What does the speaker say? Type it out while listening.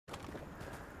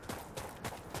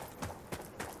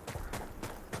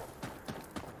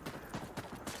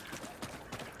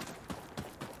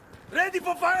Ready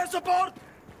for fire support?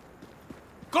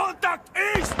 Contact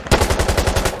east!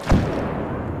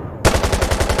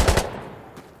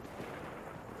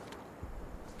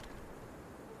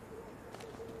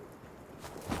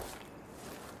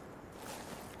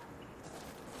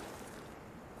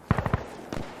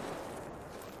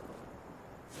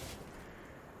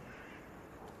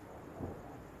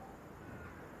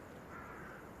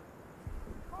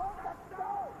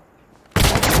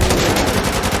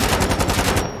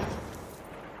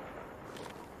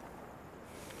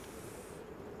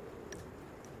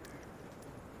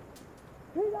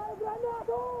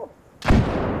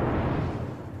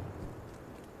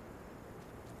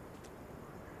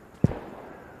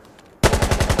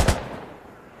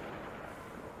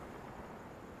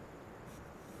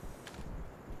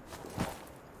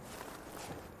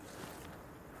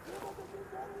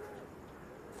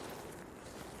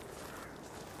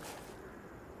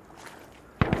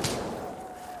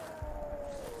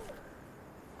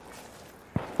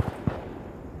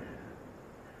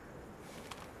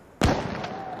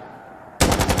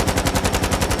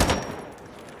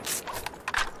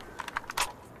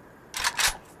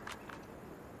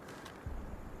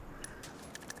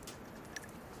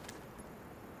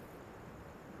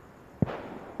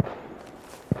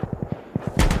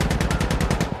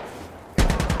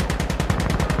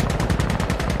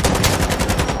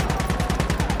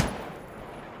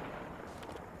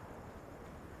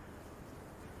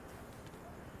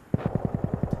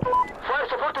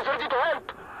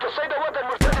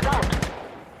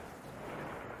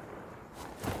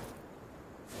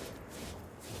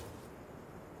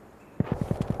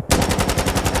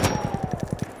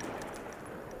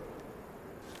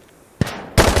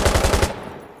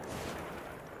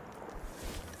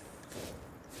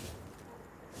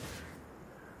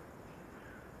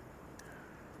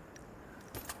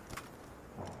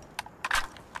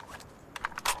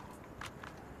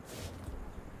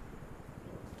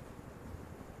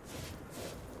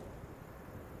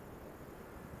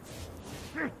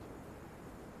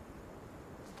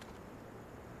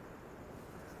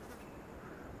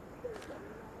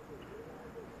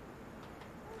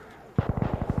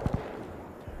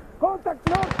 Contact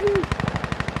northeast!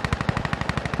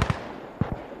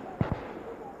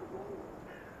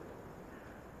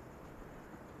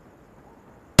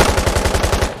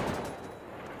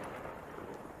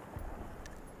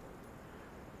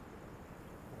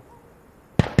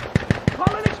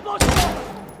 Call an explosion!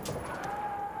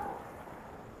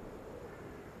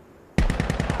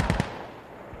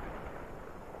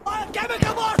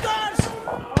 Chemical mortars!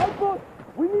 Outpost!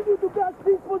 We need you to catch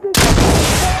these positions!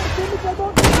 Chemical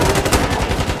mortars!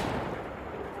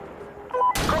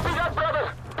 Copy that,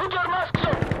 brother! Put your masks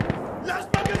on!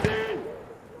 Last magazine!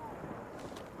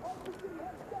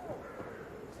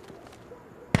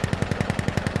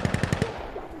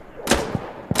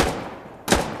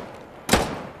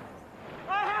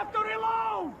 I have to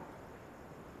reload!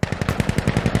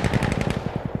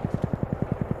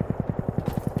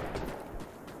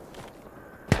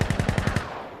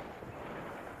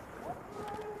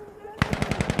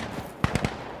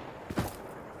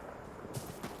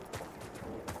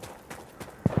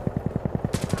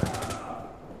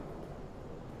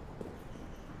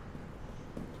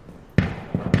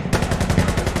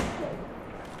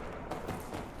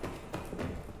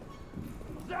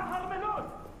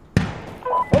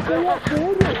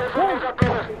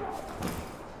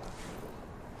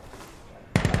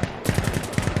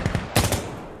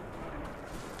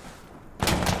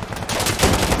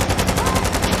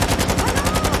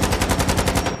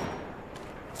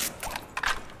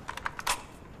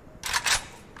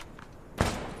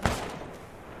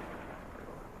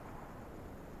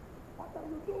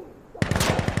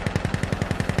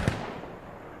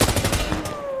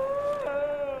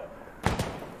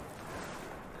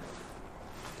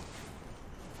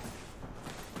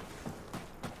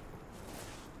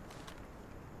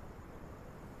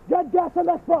 Get gas on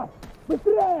that spot!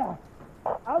 Быстрее!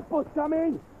 Outpost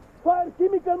coming! Fire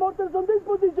chemical mortars on this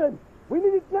position! We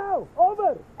need it now!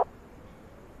 Over!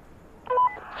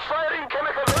 Firing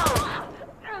chemical rounds!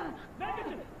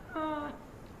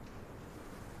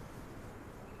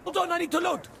 Hold on, I need to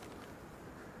load!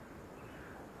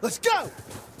 Let's go!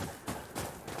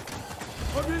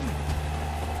 I'm in!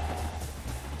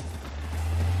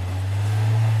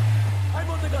 I'm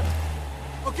on the gun!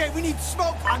 Okay, we need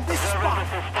smoke on this spot!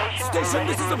 Station,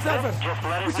 this is Observer!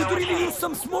 We could really use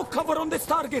some smoke cover on this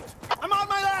target! I'm on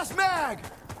my last mag!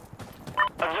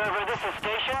 Observer, this is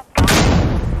Station.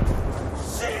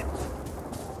 Shit!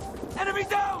 Enemy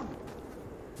down!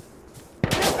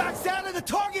 Get back down in the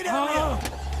target area!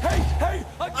 Hey!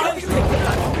 I can't take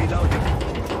that! Reloading!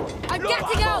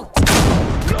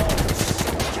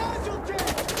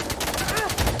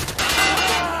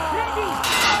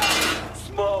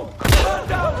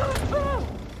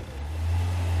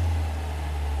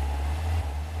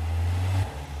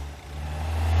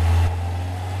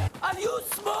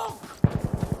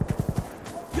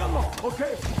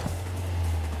 Okay.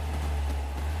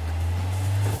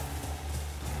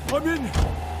 I'm in.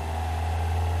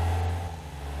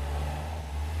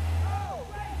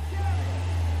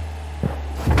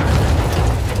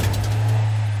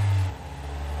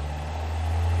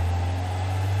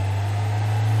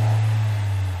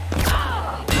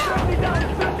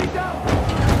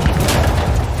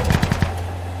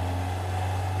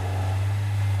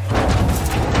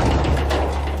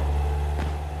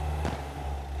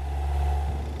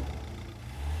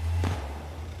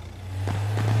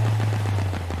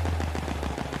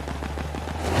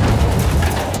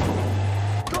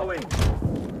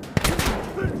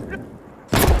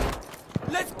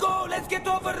 Get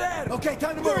over there! Okay,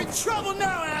 time to move. We're in trouble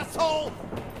now, asshole!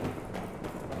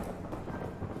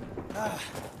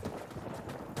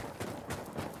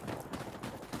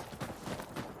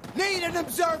 Need an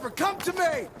observer! Come to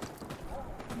me!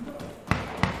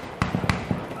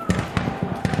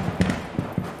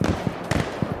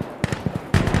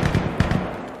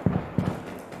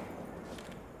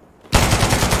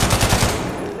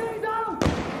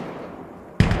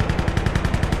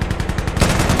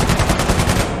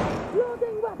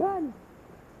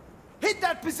 Hit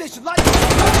that position like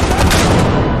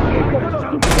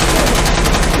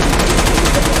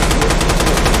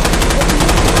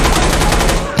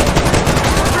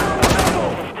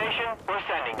Station, we're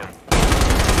sending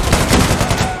them.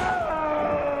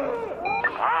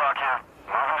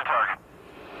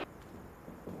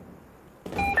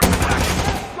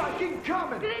 fucking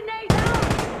coming! Grenade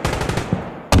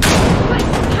out!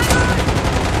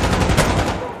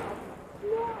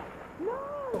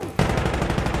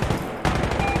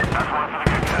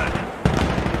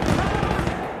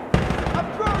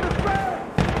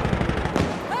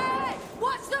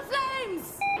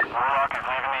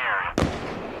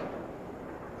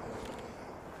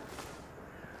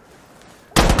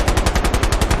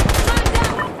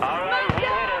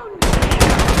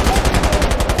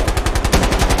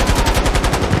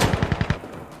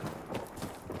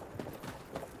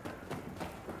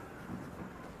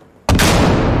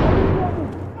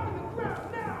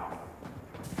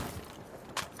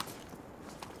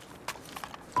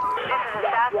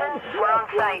 We're on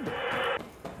site.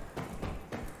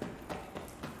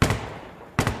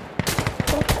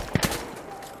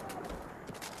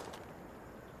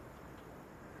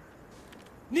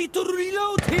 Need to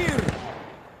reload here!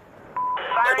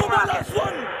 Firing My rockets. last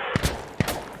one!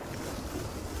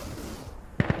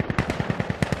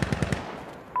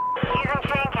 Using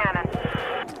chain cannon.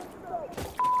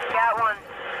 Got one.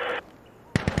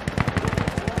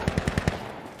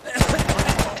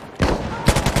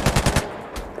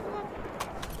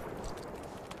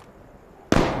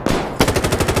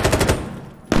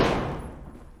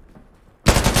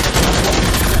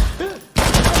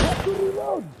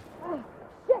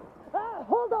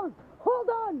 Hold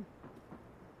on!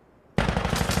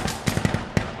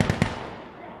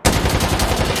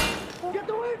 Get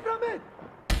away from it!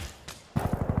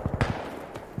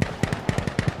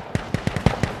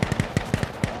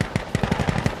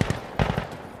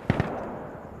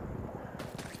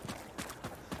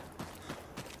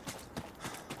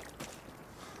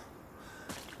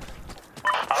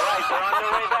 Alright, we're on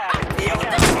our way back.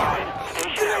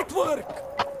 Great work!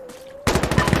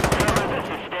 This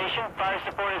is station. Fire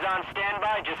support is on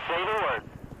standby. Just say the word.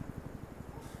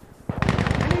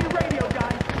 I need a radio,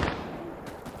 guys!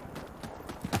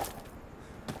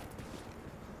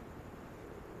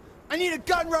 I need a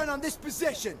gun run on this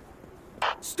position!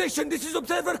 Station, this is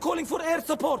Observer calling for air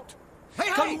support. Hey,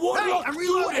 Can Warlock I'm do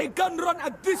reloading! a gun run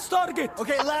at this target?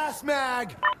 Okay, last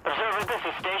mag! Observer, this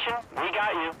is station. We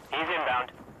got you. He's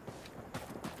inbound.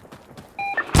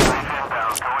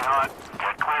 Inbound. Going hot.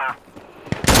 Get clear.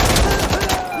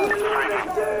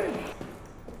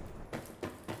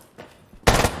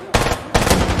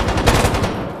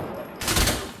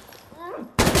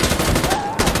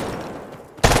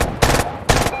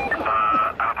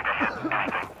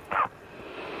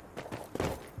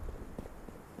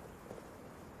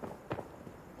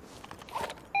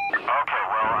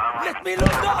 Let me load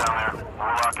up! We'll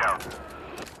lock out.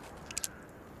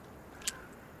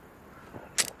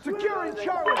 Securing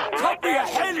Charlie! Copy a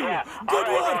hell! Yeah. Good All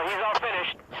right, work! well, he's all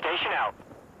finished. Station out.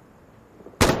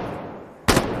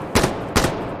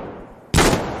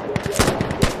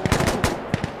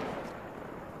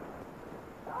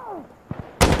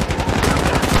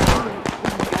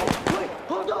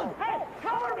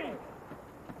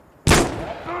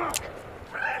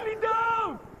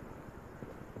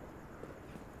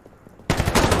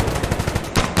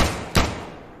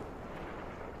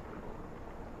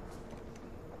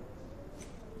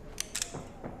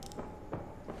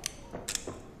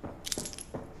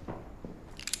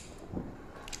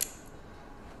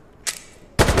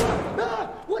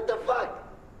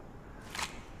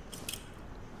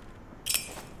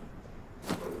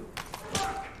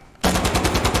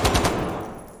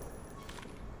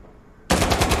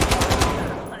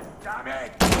 Damn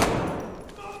it!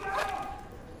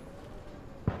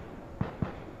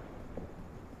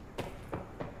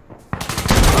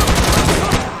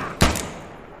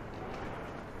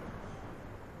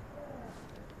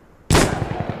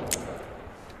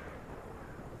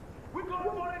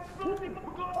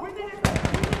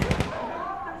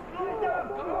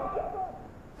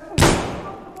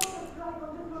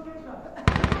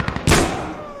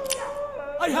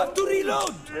 I have to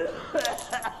reload!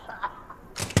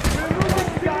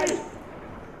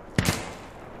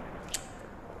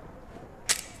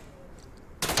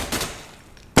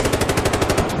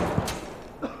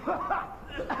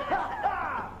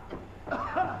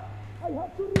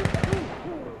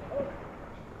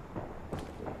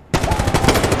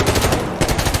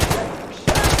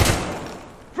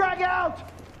 Frag out!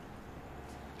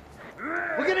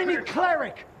 We're gonna need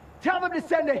cleric! Tell them to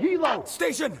send a helo!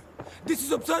 Station! This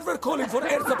is Observer calling for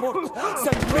air support.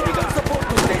 Send medical support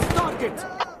to this target.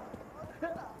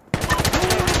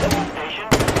 Station,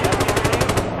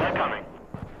 they're coming.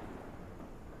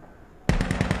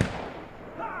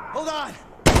 Hold on!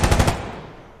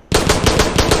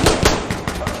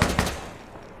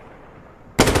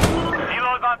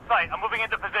 Helo's on site. I'm moving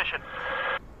into position.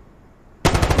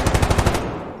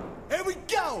 Here we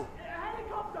go!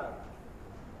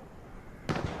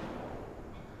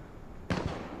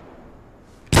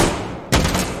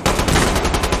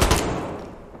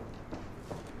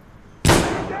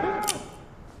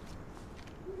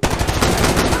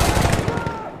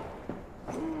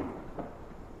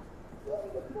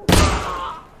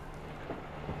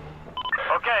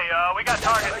 Okay, we got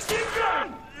targets.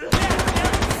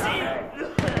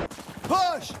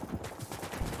 Push!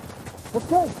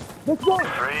 Okay, let's go. 3.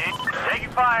 Taking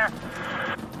fire.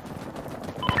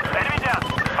 Enemy down.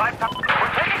 5 top.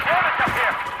 We're taking damage up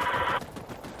here.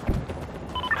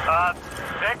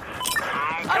 6.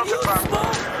 Kill confirmed.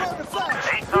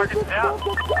 8 targets down.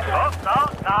 Oh, no.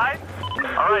 9.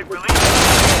 All right, release.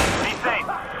 Be safe.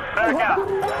 Back out.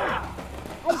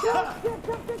 I got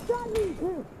it, Charlie.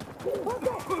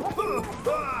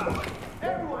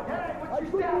 Everyone, hey,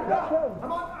 what's your status?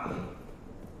 Come on!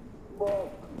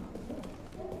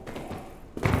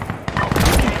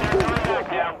 Back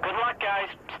down. Good luck, guys.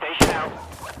 Station out.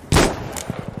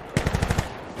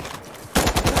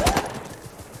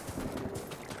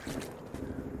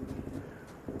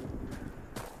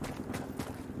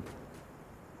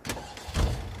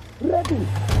 Ready.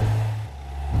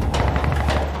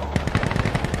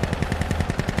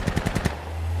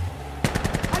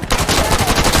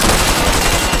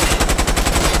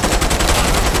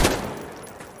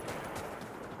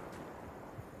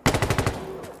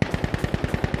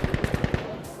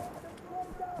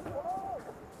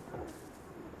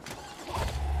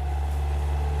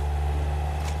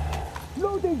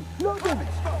 Loading! Loading!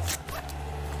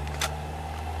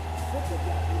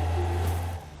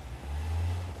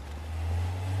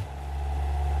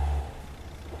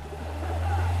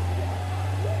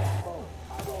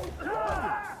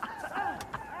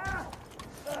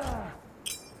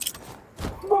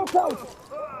 Smoke out!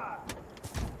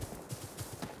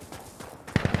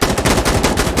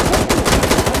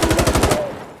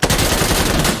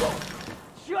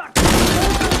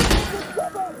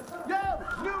 Yo,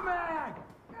 new mag!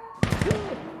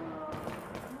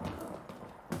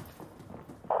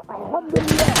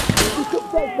 Alhamdulillah! We took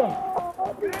that down!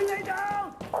 Grenade down!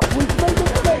 We've made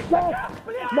it back down!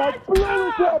 Now blow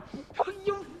it up!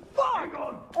 You fuck!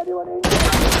 Anyone in there?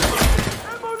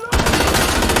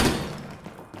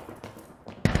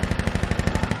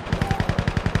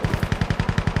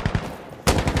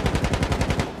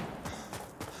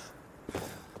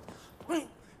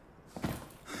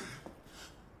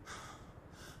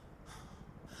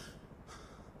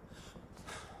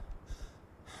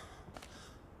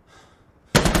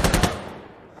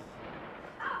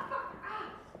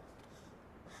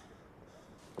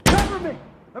 Cover me!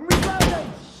 I'm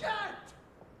reloading! Shit!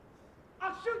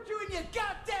 I'll shoot you in your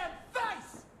goddamn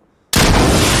face!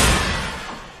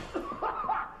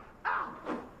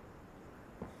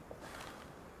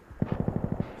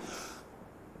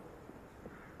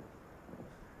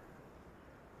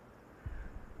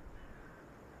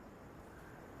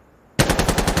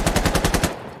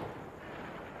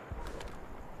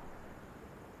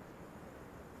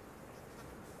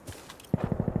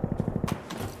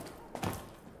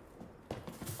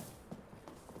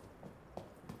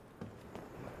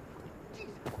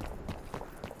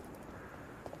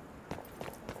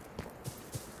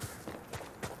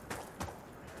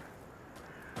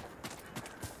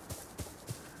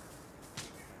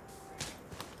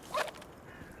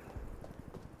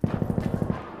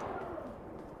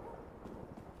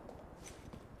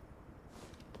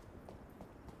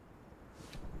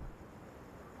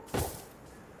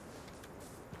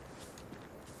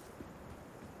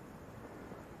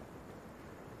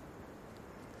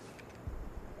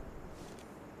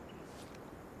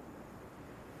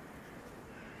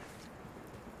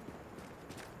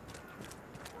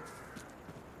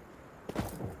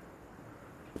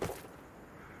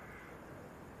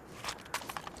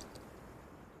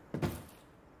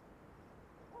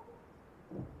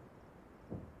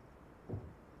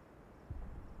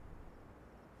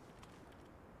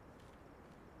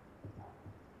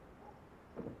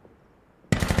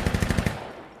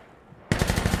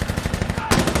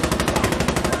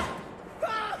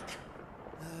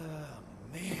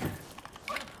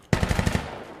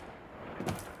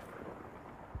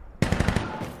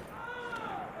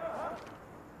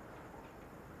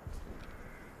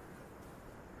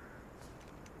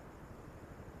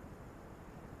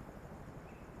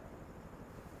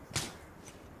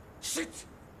 it!